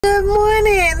Good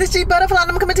morning, this is Gbutterfly.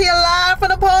 I'm coming to you live from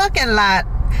the parking lot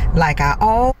like I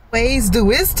always do.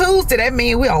 It's Tuesday. That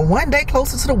means we are one day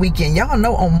closer to the weekend. Y'all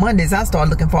know on Mondays I start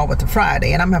looking forward to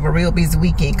Friday, and I'm having a real busy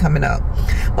weekend coming up.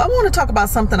 But I want to talk about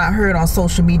something I heard on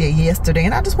social media yesterday,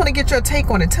 and I just want to get your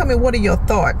take on it. Tell me, what are your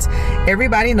thoughts?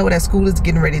 Everybody know that school is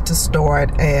getting ready to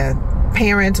start, and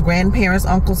parents, grandparents,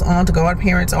 uncles, aunts,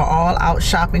 godparents are all out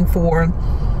shopping for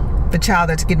the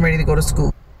child that's getting ready to go to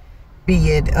school.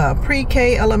 Be it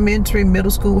pre-K, elementary,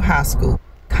 middle school, high school,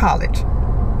 college.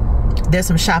 There's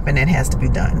some shopping that has to be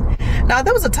done. Now,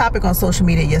 there was a topic on social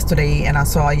media yesterday, and I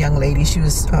saw a young lady. She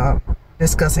was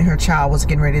discussing her child was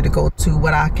getting ready to go to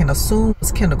what I can assume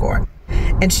was kindergarten.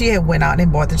 And she had went out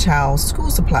and bought the child's school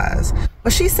supplies.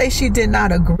 But she says she did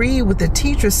not agree with the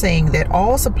teacher saying that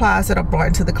all supplies that are brought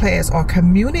into the class are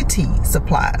community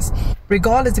supplies,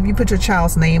 regardless if you put your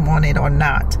child's name on it or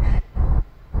not.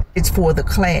 It's for the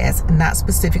class, not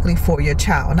specifically for your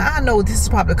child. Now, I know this is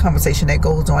probably a conversation that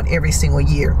goes on every single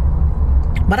year,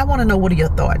 but I want to know, what are your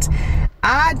thoughts?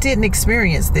 I didn't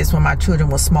experience this when my children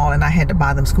were small and I had to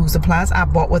buy them school supplies. I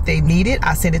bought what they needed.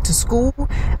 I sent it to school.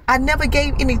 I never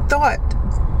gave any thought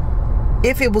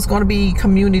if it was going to be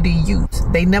community use.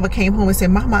 They never came home and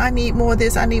said, "Mama, I need more of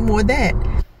this, I need more of that."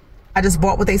 I just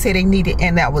bought what they said they needed,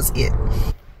 and that was it.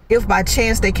 If by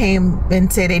chance they came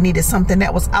and said they needed something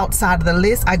that was outside of the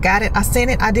list, I got it, I sent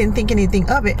it, I didn't think anything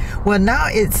of it. Well, now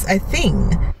it's a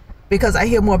thing because I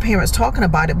hear more parents talking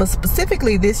about it, but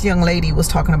specifically this young lady was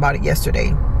talking about it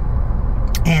yesterday.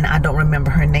 And I don't remember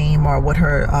her name or what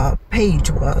her page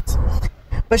was.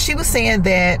 But she was saying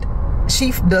that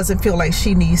she doesn't feel like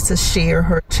she needs to share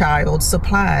her child's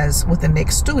supplies with the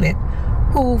next student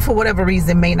who, for whatever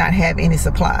reason, may not have any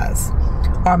supplies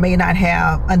or may not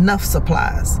have enough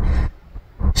supplies.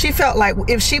 She felt like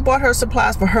if she bought her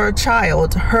supplies for her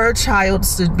child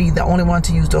should be the only one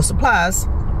to use those supplies,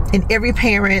 and every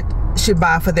parent should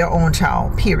buy for their own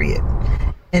child, period.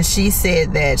 And she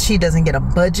said that she doesn't get a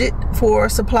budget for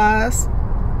supplies.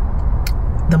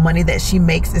 The money that she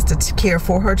makes is to care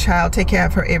for her child, take care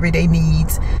of her everyday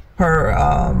needs, her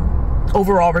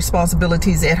overall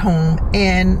responsibilities at home,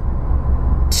 and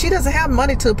she doesn't have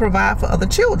money to provide for other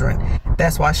children.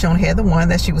 That's why she only had the one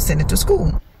that she was sending to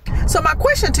school. So my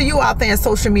question to you out there in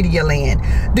social media land,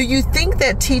 do you think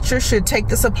that teachers should take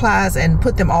the supplies and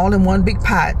put them all in one big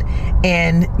pot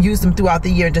and use them throughout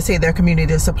the year and just say they're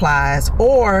community supplies?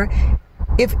 Or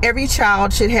if every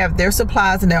child should have their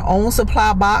supplies in their own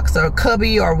supply box or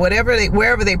cubby or whatever,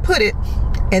 wherever they put it,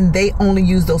 and they only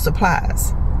use those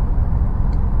supplies?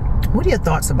 What are your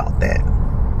thoughts about that?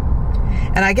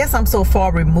 And I guess I'm so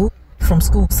far removed from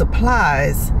school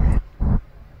supplies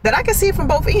that I can see it from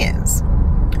both ends.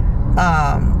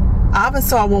 I even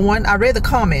saw one, I read the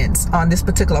comments on this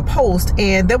particular post,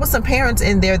 and there were some parents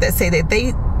in there that say that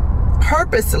they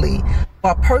purposely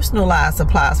bought personalized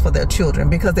supplies for their children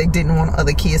because they didn't want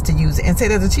other kids to use it, and say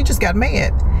that the teachers got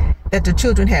mad that the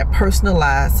children had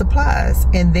personalized supplies.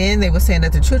 And then they were saying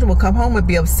that the children would come home and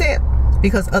be upset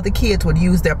because other kids would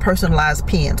use their personalized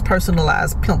pens,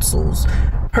 personalized pencils,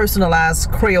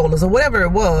 personalized Crayolas, or whatever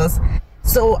it was.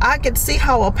 So I could see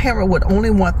how a parent would only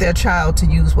want their child to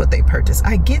use what they purchase.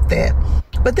 I get that.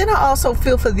 But then I also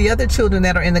feel for the other children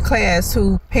that are in the class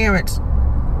who parents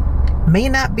may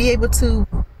not be able to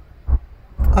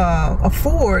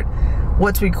afford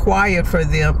what's required for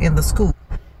them in the school.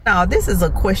 Now, this is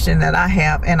a question that I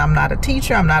have, and I'm not a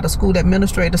teacher, I'm not a school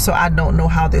administrator, so I don't know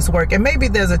how this works. And maybe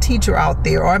there's a teacher out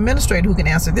there or administrator who can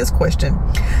answer this question.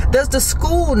 Does the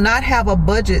school not have a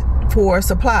budget for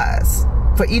supplies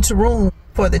for each room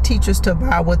for the teachers to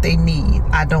buy what they need?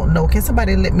 I don't know. Can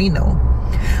somebody let me know?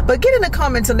 But get in the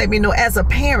comments and let me know, as a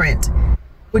parent,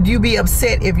 would you be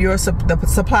upset if the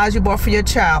supplies you bought for your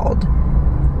child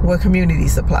were community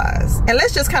supplies? And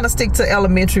let's just kind of stick to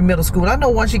elementary, middle school. I know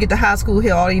once you get to high school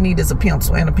here, all you need is a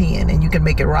pencil and a pen, and you can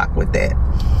make it rock with that.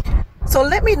 So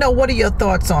let me know, what are your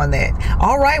thoughts on that?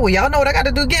 All right, well, y'all know what I got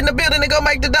to do. Get in the building and go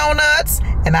make the donuts,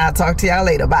 and I'll talk to y'all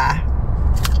later. Bye.